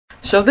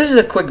So this is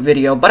a quick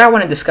video, but I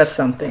want to discuss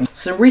something.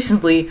 So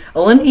recently,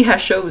 Alinity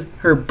has showed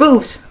her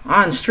boobs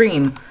on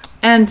stream,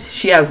 and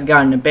she has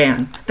gotten a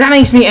ban. That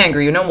makes me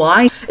angry, you know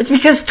why? It's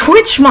because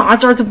Twitch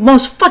mods are the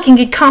most fucking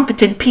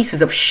incompetent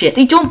pieces of shit.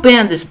 They don't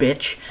ban this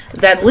bitch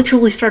that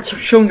literally starts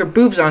showing her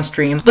boobs on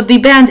stream, but they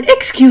banned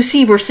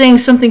XQC for saying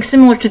something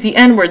similar to the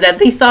N-word that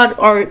they thought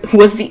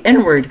was the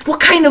N-word. What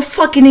kind of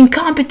fucking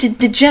incompetent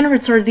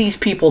degenerates are these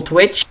people,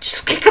 Twitch?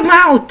 Just kick them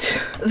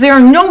out! There are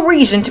no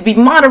reason to be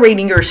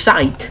moderating your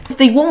site. If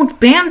they won't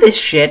ban this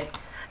shit,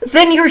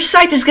 then your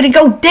site is gonna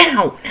go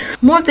down.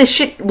 More of this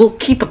shit will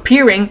keep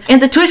appearing, and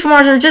the Twitch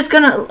mods are just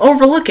gonna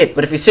overlook it.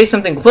 But if you say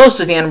something close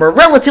to the N-word,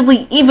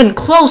 relatively even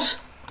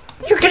close,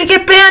 you're gonna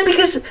get banned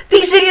because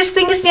these idiots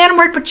think it's the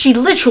N-word, but she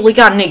literally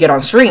got naked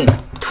on stream.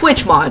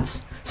 Twitch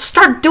mods,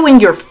 start doing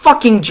your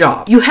fucking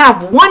job. You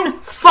have one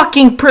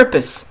fucking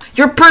purpose.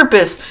 Your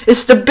purpose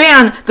is to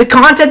ban the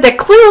content that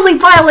clearly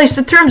violates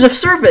the terms of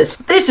service.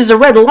 This is a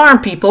red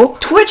alarm, people.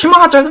 Twitch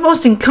mods are the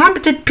most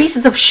incompetent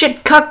pieces of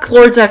shit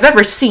cucklords I've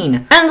ever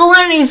seen. And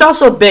Alinity is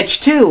also a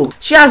bitch, too.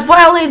 She has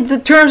violated the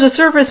terms of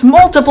service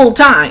multiple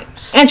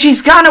times, and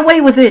she's gone away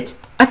with it.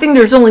 I think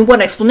there's only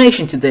one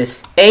explanation to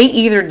this. A,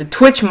 either the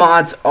Twitch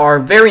mods are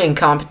very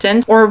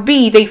incompetent, or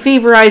B, they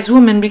favorize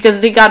women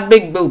because they got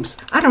big boobs.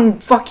 I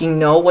don't fucking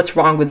know what's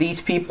wrong with these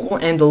people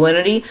and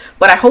Alinity,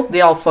 but I hope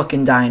they all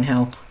fucking die in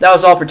hell. That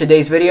was all for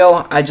today's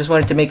video. I just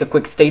wanted to make a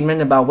quick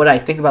statement about what I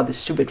think about this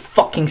stupid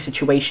fucking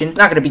situation.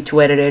 Not gonna be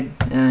too edited.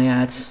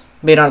 Yeah, it's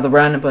made out of the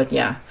run, but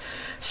yeah.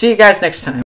 See you guys next time.